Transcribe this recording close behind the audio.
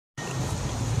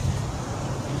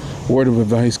Word of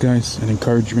advice, guys, and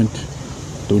encouragement.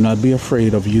 Do not be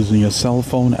afraid of using your cell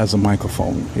phone as a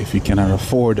microphone. If you cannot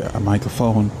afford a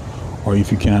microphone, or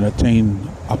if you cannot obtain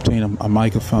a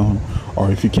microphone, or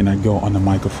if you cannot go on a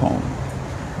microphone,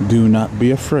 do not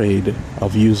be afraid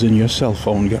of using your cell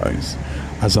phone, guys,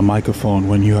 as a microphone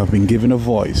when you have been given a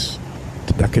voice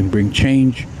that can bring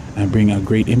change and bring a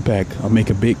great impact, or make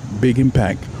a big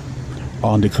impact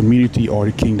on the community or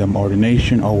the kingdom or the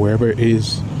nation or wherever it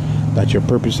is that your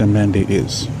purpose and mandate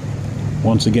is.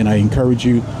 Once again, I encourage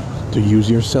you to use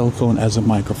your cell phone as a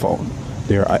microphone.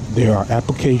 There are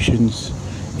applications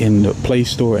in the Play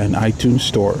Store and iTunes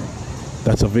Store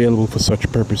that's available for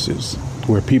such purposes,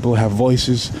 where people have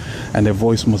voices and their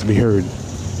voice must be heard.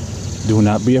 Do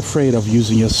not be afraid of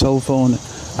using your cell phone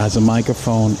as a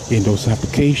microphone in those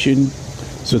applications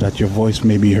so that your voice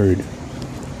may be heard.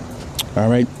 All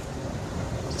right,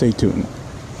 stay tuned.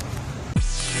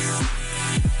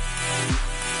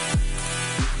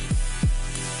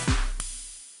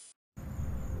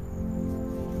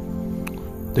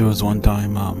 There was one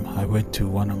time I went to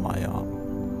one of my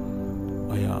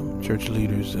church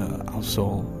leaders'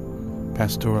 household,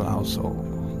 pastoral household,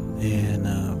 and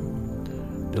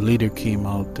the leader came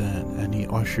out and he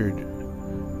ushered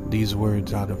these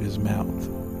words out of his mouth: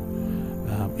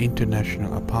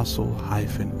 international apostle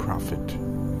 - prophet.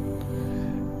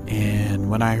 And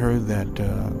when I heard that,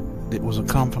 it was a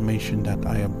confirmation that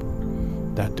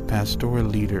that the pastoral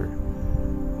leader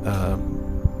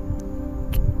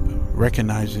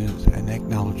recognizes and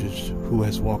acknowledges who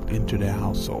has walked into their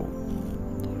household.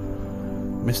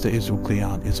 Mr. Israel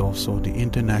Cleon is also the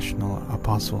international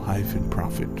apostle -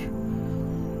 prophet.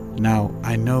 Now,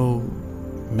 I know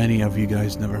many of you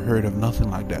guys never heard of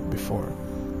nothing like that before,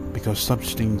 because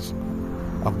such things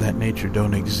of that nature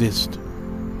don't exist.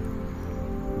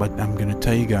 But I'm going to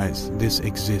tell you guys, this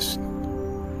exists.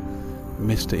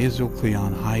 Mr. Israel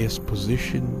Cleon, highest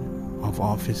position of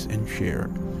office and share,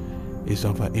 is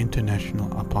of an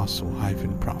international apostle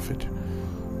 - prophet.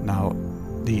 Now,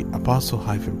 the apostle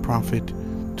 - prophet,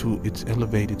 to its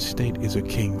elevated state, is a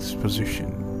king's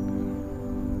position.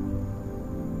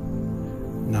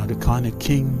 Now, the kind of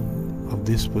king of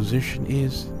this position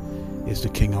is the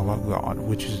king of our God,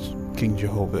 which is King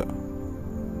Jehovah.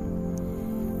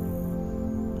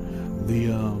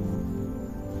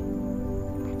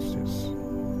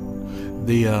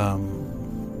 The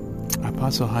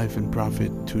apostle -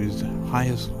 prophet, to his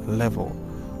highest level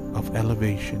of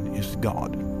elevation, is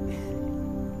God.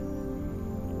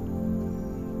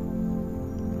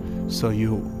 So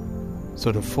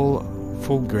the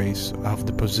full grace of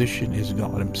the position is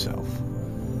God himself.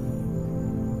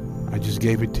 I just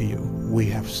gave it to you. We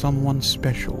have someone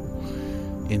special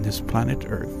in this planet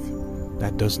Earth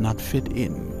that does not fit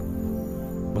in,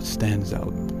 but stands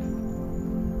out.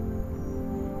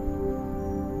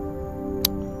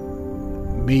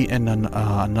 Me and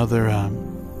another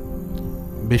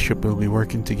bishop will be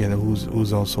working together,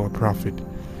 who's also a prophet,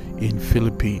 in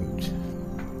Philippines,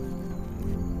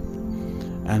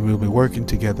 and we'll be working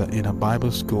together in a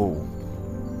Bible school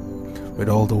with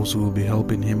all those who will be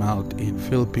helping him out in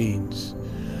Philippines.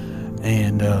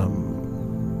 And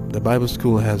the Bible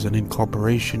school has an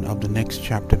incorporation of the next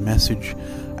chapter message,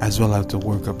 as well as the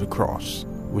work of the cross,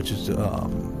 which is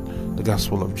the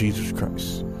gospel of Jesus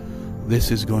Christ.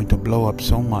 This is going to blow up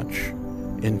so much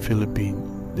in Philippines.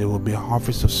 There will be a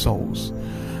harvest of souls,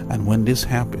 and when this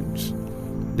happens,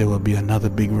 there will be another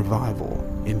big revival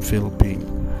in Philippines.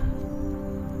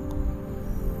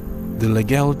 The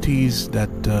legalities that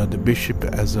the bishop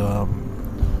has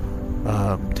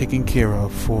taken care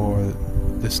of for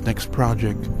this next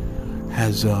project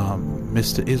has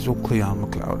Mr. Israel Cleon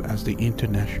McLeod as the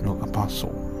international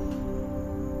apostle.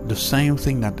 The same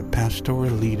thing that the pastoral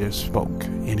leader spoke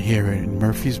in here in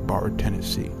Murfreesboro,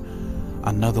 Tennessee.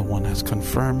 Another one has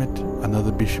confirmed it,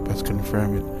 another bishop has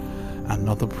confirmed it,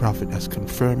 another prophet has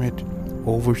confirmed it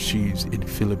overseas in the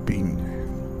Philippines.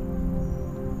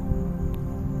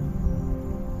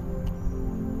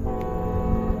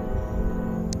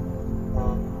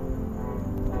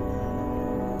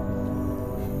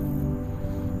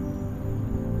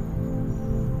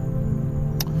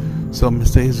 So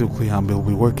Mr. Israel Cleon will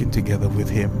be working together with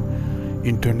him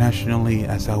internationally,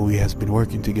 as how he has been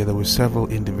working together with several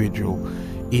individuals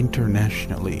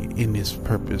internationally in his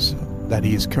purpose that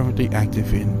he is currently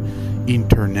active in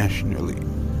internationally,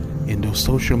 in those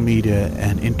social media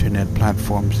and internet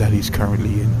platforms that he's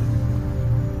currently in.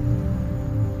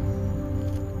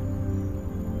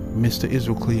 Mr.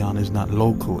 Israel Cleon is not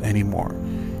local anymore.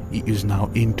 He is now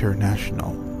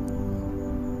international.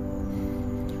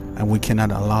 And we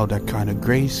cannot allow that kind of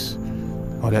grace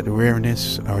or that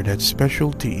rareness or that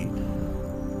specialty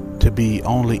to be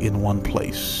only in one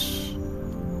place.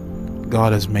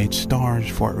 God has made stars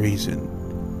for a reason,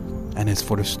 and it's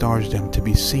for the stars them to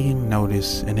be seen,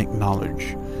 noticed, and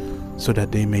acknowledged, so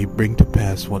that they may bring to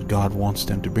pass what God wants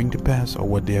them to bring to pass, or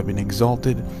what they have been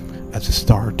exalted as a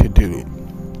star to do.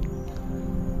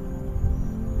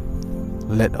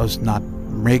 Let us not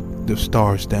make the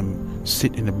stars them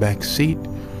sit in the back seat,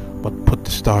 but put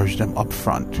the stars them up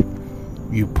front.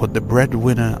 You put the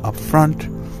breadwinner up front,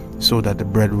 so that the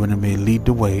breadwinner may lead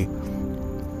the way,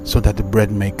 so that the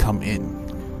bread may come in.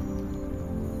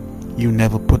 You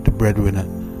never put the breadwinner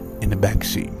in the back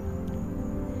seat.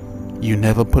 You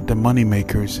never put the money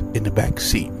makers in the back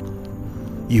seat.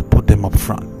 You put them up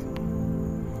front.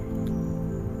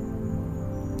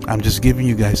 I'm just giving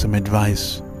you guys some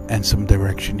advice and some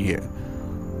direction here.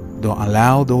 Don't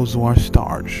allow those who are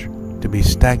stars to be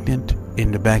stagnant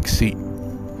in the back seat.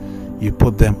 You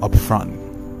put them up front.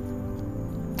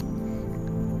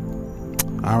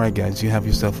 Alright guys, you have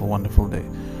yourself a wonderful day.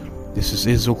 This is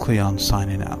Israel Cleon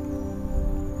signing out.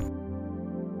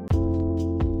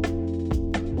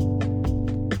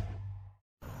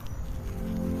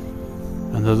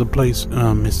 Another place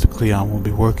Mr. Cleon will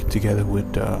be working together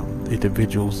with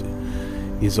individuals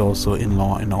is also in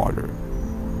law and order.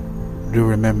 Do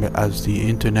remember, as the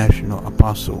international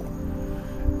apostle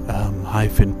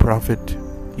hyphen prophet,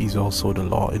 he's also the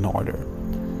law and order.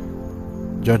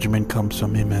 Judgment comes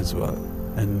from him as well,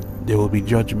 and there will be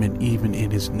judgment even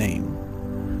in his name.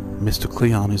 Mr.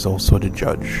 Cleon is also the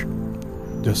judge.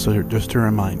 Just to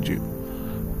remind you,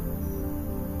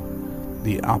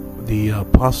 the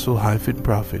apostle hyphen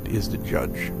prophet is the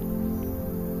judge.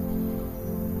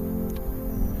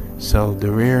 So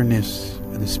the rareness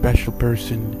and the special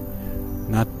person,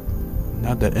 not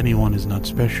that anyone is not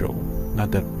special,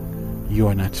 not that you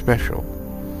are not special,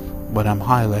 but I'm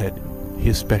highlighting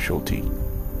his specialty.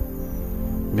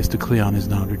 Mr. Cleon is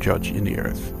now the judge in the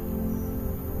earth,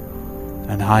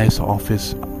 and the highest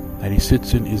office that he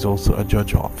sits in is also a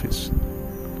judge office.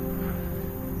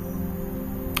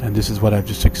 And this is what I've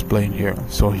just explained here.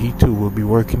 So he too will be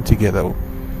working together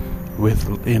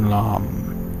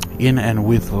in and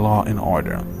with law and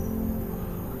order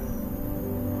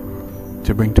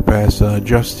to bring to pass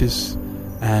justice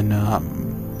and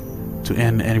to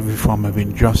end every form of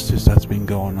injustice that's been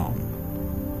going on.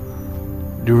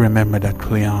 Do remember that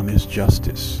Cleon is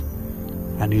justice,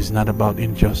 and he's not about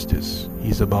injustice.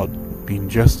 He's about being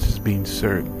justice being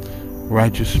served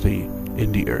righteously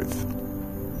in the earth.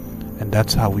 And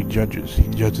that's how he judges. He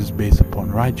judges based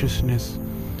upon righteousness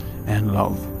and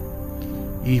love,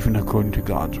 even according to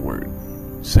God's word.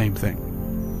 Same thing.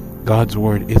 God's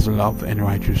word is love and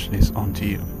righteousness unto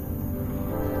you.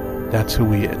 That's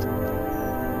who he is.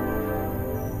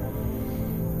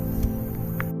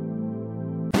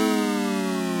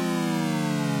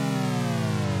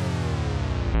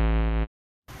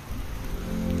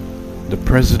 The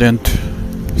president,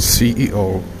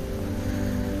 CEO,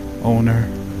 owner,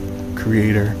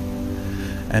 creator,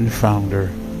 and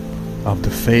founder of the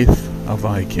faith of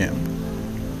ICAM,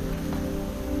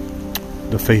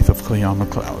 the faith of Cleon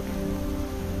MacLeod,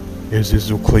 is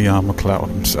Israel Cleon MacLeod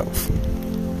himself.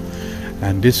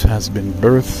 And this has been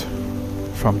birthed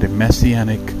from the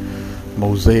messianic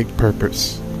Mosaic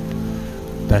purpose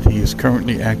that he is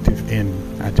currently active in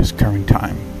at this current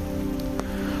time,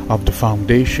 of the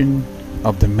foundation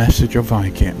of the message of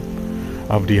ICAM,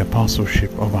 of the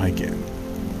apostleship of ICAM.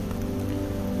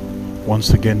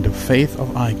 Once again, the faith of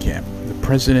ICAM, the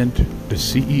president, the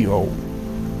CEO,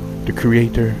 the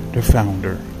creator, the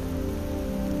founder,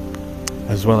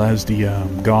 as well as the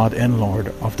God and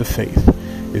Lord of the faith,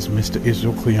 is Mr.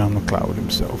 Israel Cleon MacLeod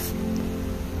himself.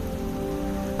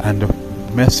 And the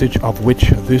message of which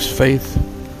this faith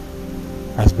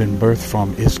has been birthed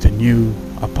from is the new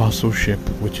apostleship,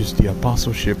 which is the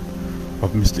apostleship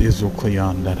of Mr. Israel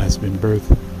Cleon that has been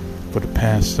birthed for the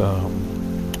past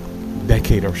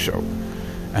decade or so,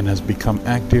 and has become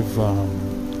active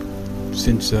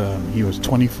since he was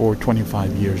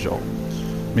 25 years old.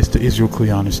 Mr. Israel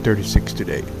Cleon is 36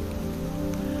 today,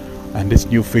 and this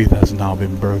new faith has now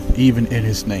been birthed even in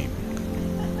his name.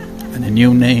 And the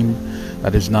new name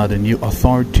that is now the new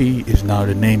authority is now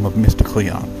the name of Mr.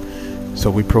 Cleon.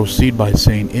 So we proceed by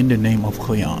saying, in the name of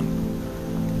Cleon,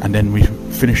 and then we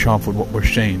finish off with what we're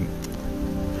saying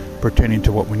pertaining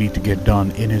to what we need to get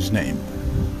done in his name.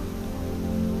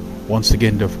 Once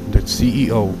again, the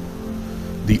CEO,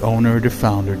 the owner, the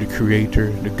founder, the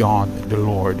creator, the God, the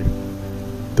Lord,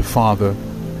 the Father,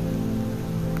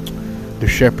 the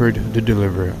shepherd, the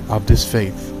deliverer of this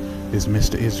faith is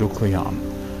Mr. Israel Cleon.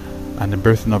 And the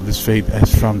birthing of this faith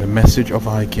is from the message of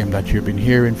ICAM that you've been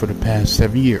hearing for the past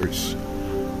 7 years,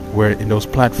 where in those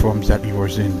platforms that you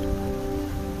was in.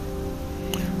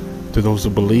 To those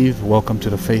who believe, welcome to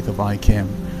the faith of ICAM.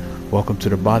 Welcome to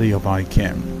the body of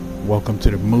ICAM. Welcome to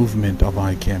the movement of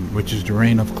ICAM, which is the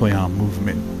Reign of Cleon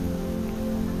movement.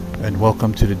 And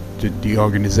welcome to the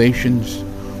organizations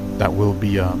that will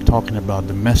be talking about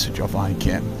the message of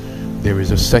ICAM. There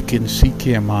is a second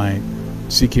CKMI.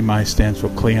 CKMI stands for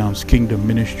Cleon's Kingdom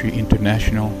Ministry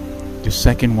International. The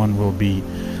second one will be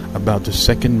about the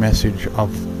second message of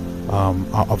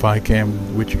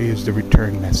ICAM, which is the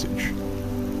return message.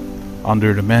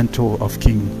 Under the mantle of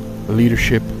King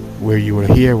leadership, where you will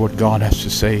hear what God has to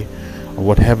say,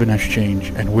 what heaven has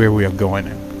changed, and where we are going.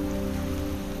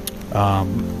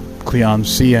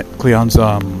 Cleon's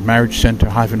Marriage Center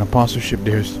Hyphen Apostleship,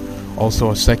 there's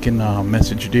also a second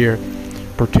message there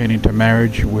pertaining to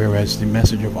marriage, whereas the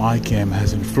message of ICAM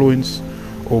has influence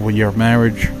over your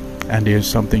marriage, and there's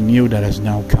something new that has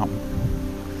now come.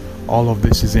 All of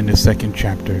this is in the second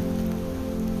chapter,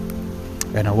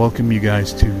 and I welcome you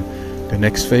guys to the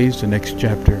next phase, the next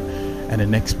chapter, and the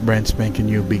next brand spanking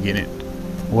new beginning.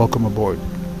 Welcome aboard.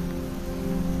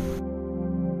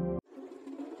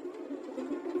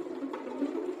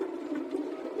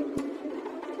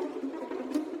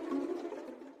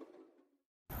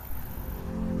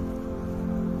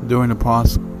 During the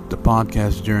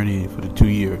podcast journey for the 2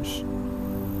 years,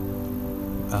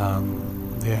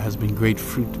 there has been great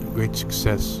fruit, great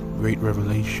success, great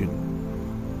revelation,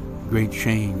 great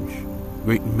change,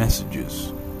 great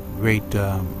messages, great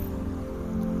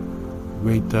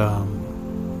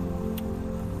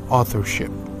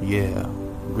authorship.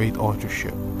 Great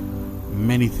authorship.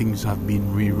 Many things have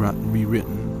been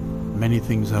rewritten. Many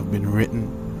things have been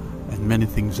written, and many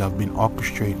things have been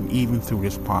orchestrated even through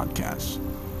this podcast.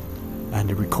 And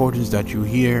the recordings that you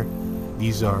hear,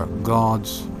 these are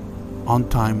God's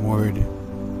on-time word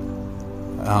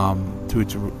to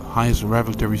its highest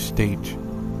revelatory state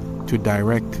to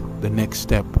direct the next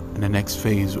step and the next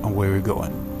phase on where we're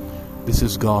going. This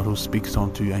is God who speaks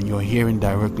unto you, and you're hearing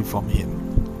directly from Him.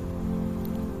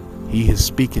 He is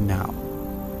speaking now.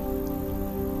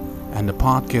 And the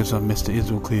podcast of Mr.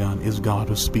 Israel Cleon is God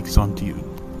who speaks unto you.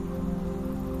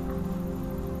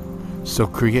 So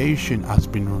creation has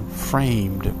been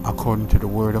framed according to the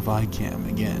word of ICAM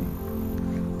again,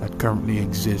 that currently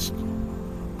exists.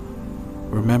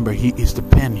 Remember, He is the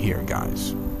pen here,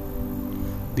 guys.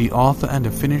 The author and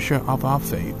the finisher of our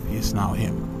faith is now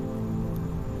Him.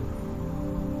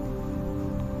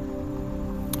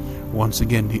 Once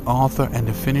again, the author and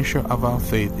the finisher of our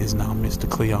faith is now Mr.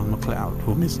 Cleon McLeod,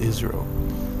 whom is Israel.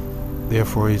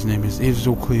 Therefore, his name is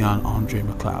Israel Cleon Andre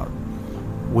McLeod.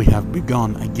 We have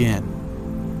begun again.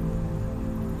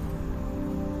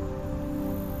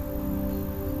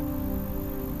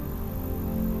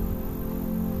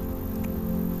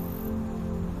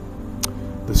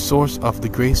 The source of the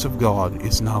grace of God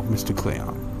is now Mr.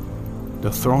 Cleon.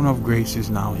 The throne of grace is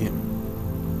now Him.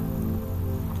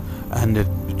 And the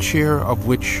chair of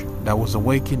which that was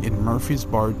awakened in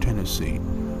Murfreesboro, Tennessee,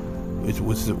 it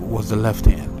was the left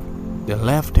hand. The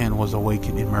left hand was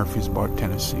awakened in Murfreesboro,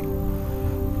 Tennessee.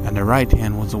 And the right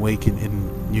hand was awakened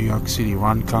in New York City,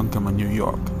 Ronkonkoma, New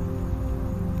York.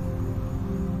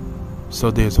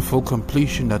 So there's a full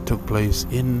completion that took place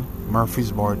in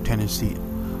Murfreesboro, Tennessee,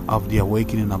 of the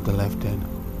awakening of the left hand.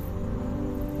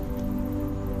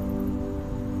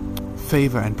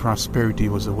 Favor and prosperity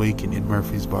was awakened in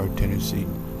Murfreesboro, Tennessee.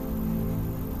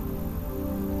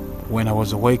 When I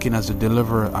was awakened as a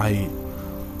deliverer, I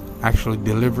actually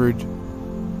delivered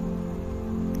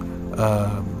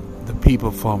the people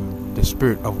from the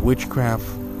spirit of witchcraft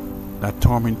that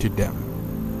tormented them.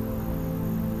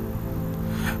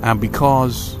 And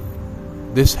because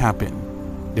this happened,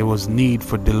 there was need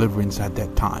for deliverance at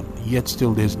that time. Yet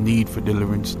still there's need for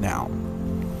deliverance now.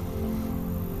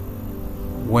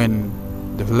 When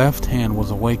the left hand was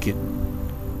awakened,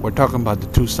 we're talking about the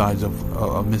two sides of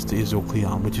Mr. Israel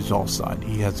Cleon, which is all side.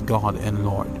 He has God and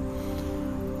Lord.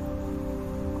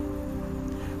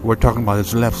 We're talking about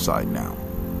his left side now.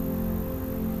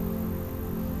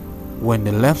 When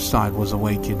the left side was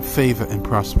awakened, favor and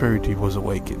prosperity was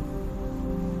awakened,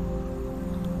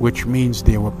 which means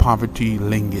there were poverty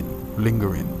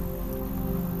lingering.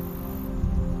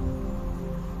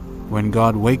 When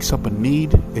God wakes up a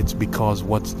need, it's because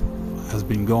what has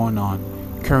been going on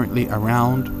currently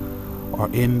around or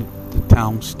in the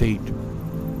town, state,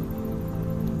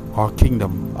 or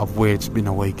kingdom of where it's been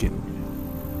awakened.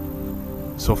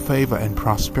 So favor and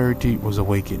prosperity was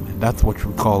awakened. That's what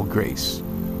we call grace.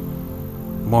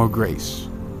 More grace.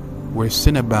 Where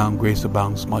sin abounds, grace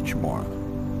abounds much more.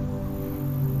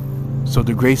 So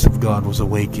the grace of God was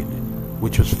awakened,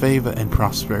 which was favor and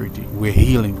prosperity, where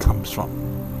healing comes from.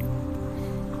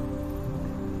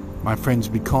 My friends,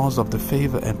 because of the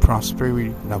favor and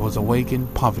prosperity that was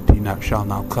awakened, poverty shall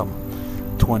now come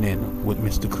to an end with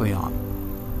Mr. Cleon.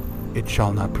 It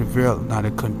shall not prevail,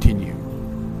 neither continue.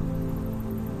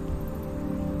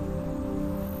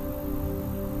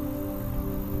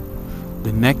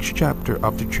 The next chapter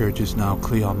of the church is now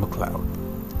Cleon McLeod.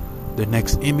 The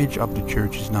next image of the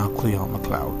church is now Cleon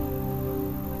McLeod.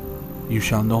 You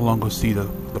shall no longer see the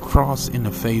cross in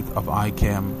the faith of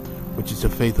ICAM, which is the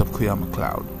faith of Cleon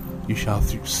McLeod. You shall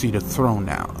see the throne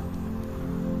now.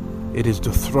 It is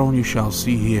the throne you shall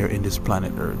see here in this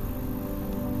planet Earth.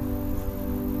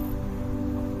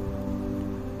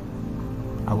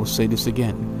 I will say this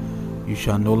again. You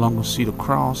shall no longer see the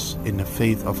cross in the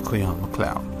faith of Cleon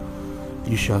McLeod.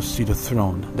 You shall see the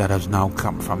throne that has now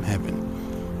come from heaven.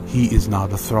 He is now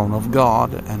the throne of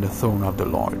God and the throne of the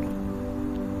Lord.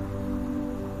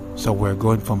 So we're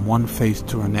going from one faith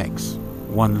to our next,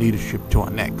 one leadership to our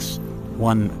next,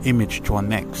 one image to our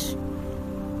next,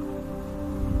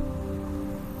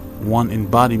 one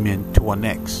embodiment to our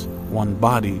next, one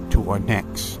body to our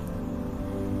next.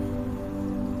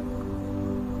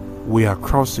 We are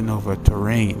crossing over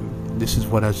terrain. This is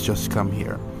what has just come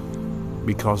here.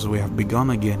 Because we have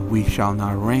begun again, we shall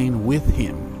now reign with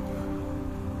him,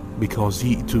 because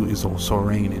he too is also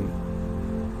reigning.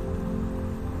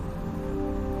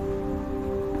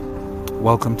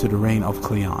 Welcome to the reign of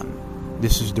Cleon.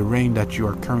 This is the reign that you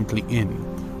are currently in,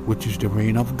 which is the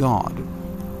reign of God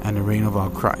and the reign of our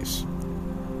Christ.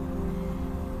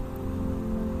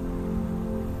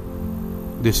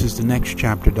 This is the next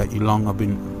chapter that you long have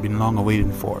been long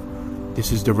awaiting for.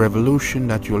 This is the revolution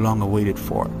that you long awaited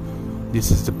for. This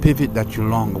is the pivot that you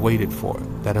long awaited for,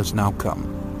 that has now come.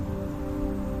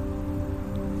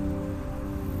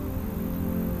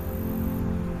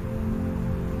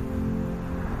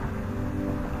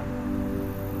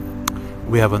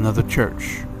 We have another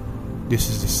church. This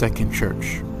is the second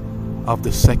church of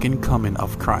the second coming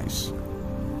of Christ.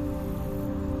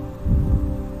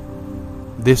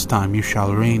 This time you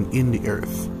shall reign in the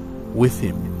earth with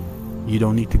him. You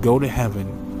don't need to go to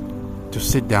heaven to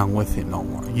sit down with him no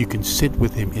more. You can sit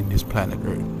with him in this planet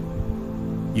Earth.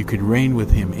 You could reign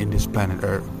with him in this planet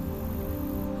Earth.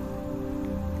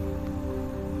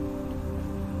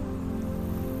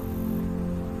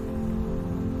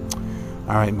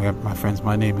 Alright, my friends,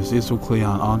 my name is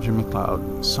Cleon Andre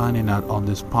McLeod, signing out on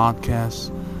this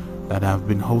podcast that I've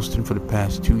been hosting for the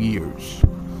past 2 years.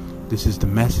 This is the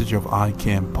Message of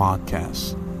ICAM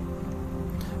podcast.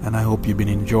 And I hope you've been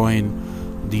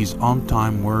enjoying these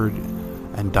on-time word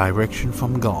and direction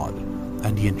from God,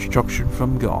 and the instruction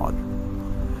from God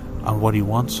on what he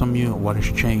wants from you, what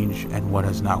has changed, and what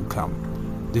has now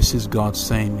come. This is God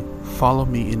saying, follow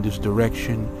me in this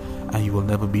direction and you will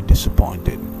never be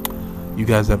disappointed. You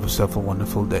guys have yourself a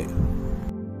wonderful day.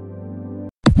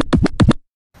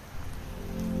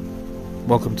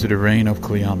 Welcome to the Reign of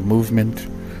Cleon movement.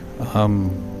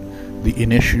 The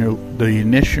initial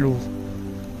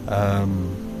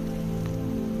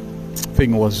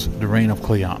thing was the reign of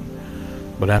Cleon,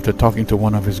 but after talking to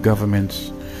one of his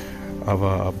governments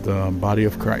of the body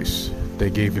of Christ, they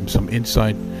gave him some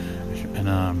insight,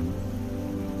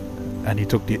 and he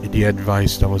took the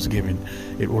advice that was given.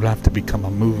 It would have to become a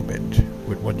movement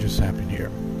with what just happened here.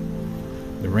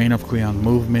 The reign of Cleon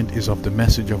movement is of the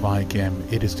message of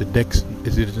ICAM. It is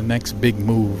the next big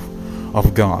move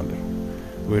of God,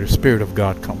 where the Spirit of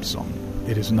God comes from.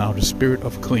 It is now the Spirit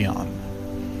of Cleon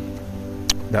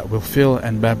that will fill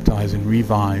and baptize and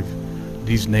revive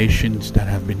these nations that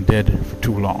have been dead for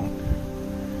too long.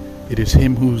 It is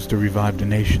him who's to revive the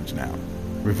nations now.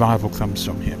 Revival comes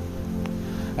from him.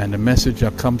 And the message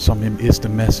that comes from him is the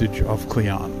message of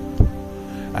Cleon.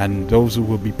 And those who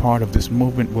will be part of this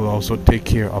movement will also take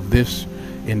care of this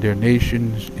in their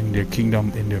nations, in their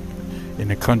kingdom, in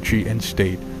the country and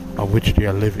state of which they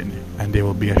are living. And there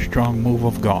will be a strong move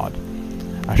of God.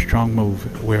 A strong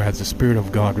move, whereas the Spirit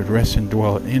of God would rest and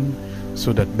dwell in,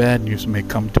 so that bad news may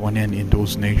come to an end in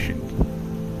those nations.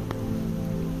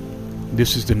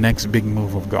 This is the next big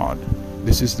move of God.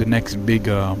 This is the next big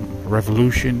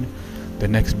revolution, the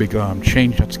next big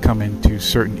change that's coming to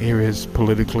certain areas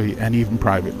politically and even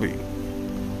privately.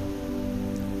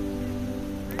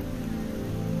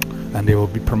 And there will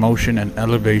be promotion and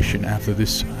elevation after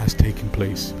this has taken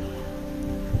place.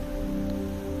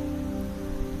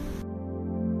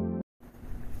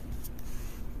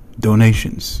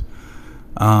 Donations.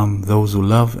 Those who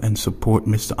love and support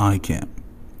Mr. ICAM.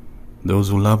 Those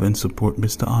who love and support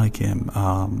Mr.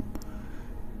 ICAM,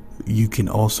 you can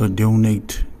also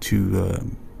donate to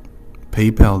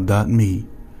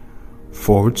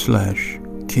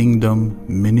paypal.me/Kingdom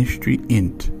Ministry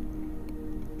Int.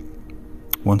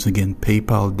 Once again,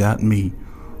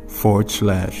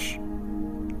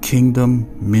 paypal.me/Kingdom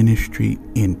Ministry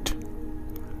Int.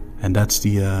 And that's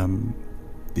the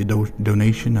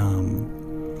donation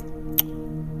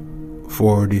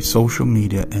for the social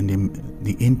media and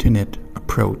the internet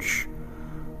approach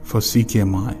for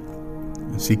CKMI.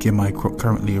 CKMI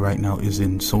currently right now is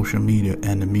in social media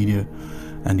and the media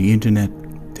and the internet,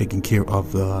 taking care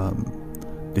of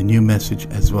the new message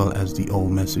as well as the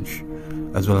old message,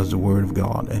 as well as the Word of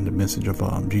God and the message of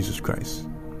Jesus Christ.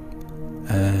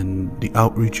 And the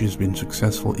outreach has been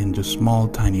successful in just small,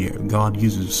 tiny area. God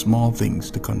uses small things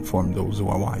to conform those who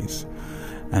are wise.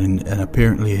 And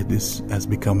apparently this has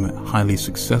become highly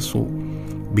successful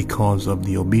because of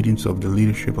the obedience of the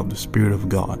leadership of the Spirit of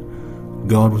God.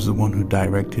 God was the one who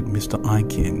directed Mr.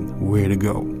 ICAM where to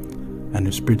go. And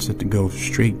the Spirit said to go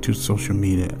straight to social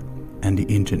media and the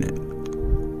internet.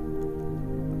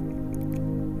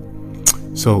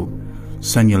 So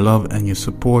send your love and your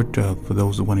support for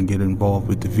those who want to get involved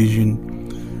with the vision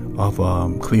of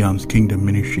Cleon's Kingdom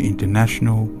Ministry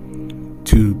International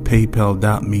to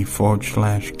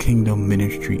paypal.me/Kingdom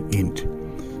Ministry Int.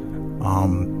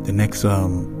 The next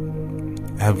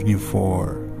avenue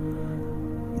for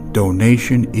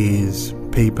donation is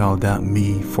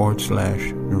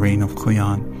paypal.me/Reign of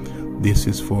Cleon. This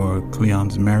is for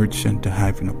Cleon's Marriage Center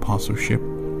having apostleship.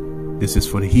 This is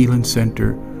for the Healing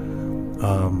Center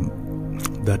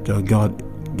that God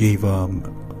gave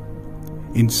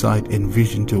insight and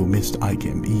vision to Mr.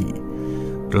 ICAM.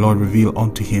 The Lord revealed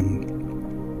unto him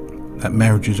that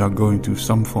marriages are going through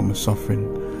some form of suffering.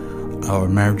 Our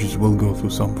marriages will go through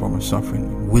some form of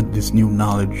suffering. With this new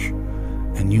knowledge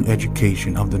and new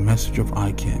education of the message of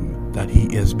ICAM that he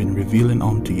has been revealing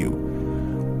unto you,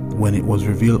 when it was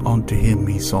revealed unto him,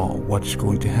 he saw what's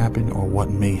going to happen or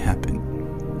what may happen.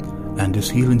 And this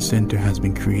healing center has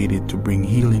been created to bring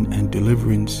healing and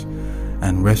deliverance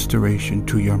and restoration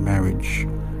to your marriage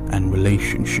and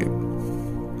relationship.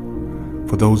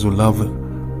 For those who love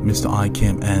Mr.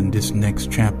 ICAM and this next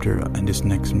chapter and this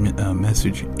next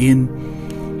message in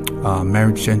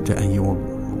Marriage Center, and you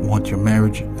want your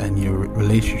marriage and your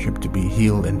relationship to be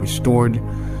healed and restored,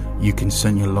 you can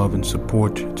send your love and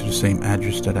support to the same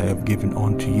address that I have given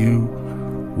on to you,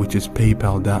 which is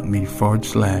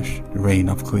paypal.me/Reign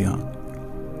of Cleon.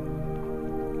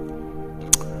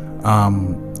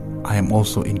 I am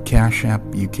also in Cash App.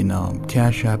 You can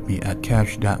Cash App me at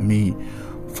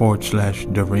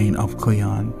cash.me/The Reign of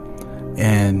Cleon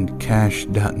and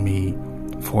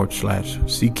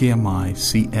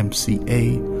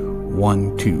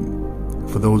cash.me/CKMI-CMCA12.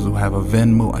 For those who have a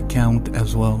Venmo account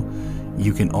as well,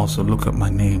 you can also look up my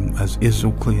name as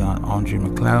Israel Cleon Andre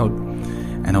McLeod,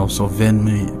 and also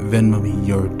Venmo me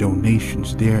your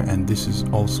donations there, and this is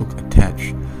also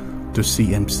attached to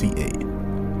CMCA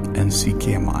and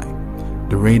CKMI.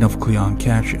 The Reign of Cleon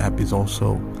Cash App is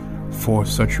also for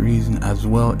such reason as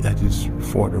well as is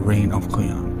for the Reign of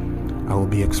Cleon. I will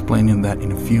be explaining that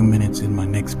in a few minutes in my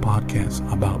next podcast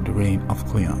about the Reign of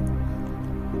Cleon.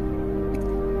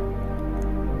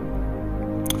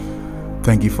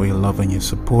 Thank you for your love and your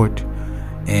support,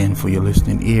 and for your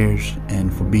listening ears,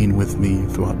 and for being with me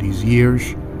throughout these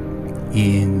years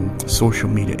in social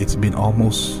media. It's been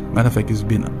matter of fact, it's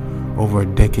been over a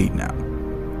decade now.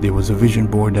 There was a vision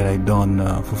board that I done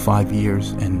for 5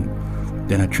 years, and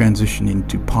then I transitioned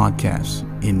into podcasts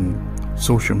in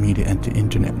social media and to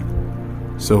internet.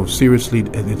 So seriously,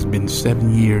 it's been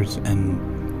 7 years, and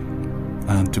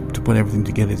to put everything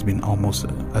together, it's been almost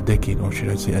a decade, or should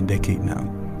I say a decade now.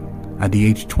 At the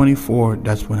age 24,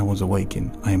 that's when I was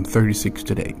awakened. I am 36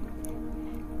 today.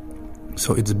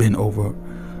 So it's been over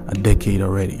a decade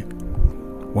already.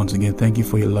 Once again, thank you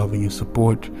for your love and your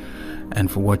support, and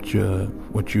for what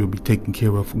you'll be taking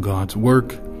care of for God's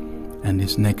work and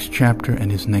this next chapter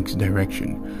and this next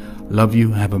direction. Love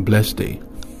you. Have a blessed day.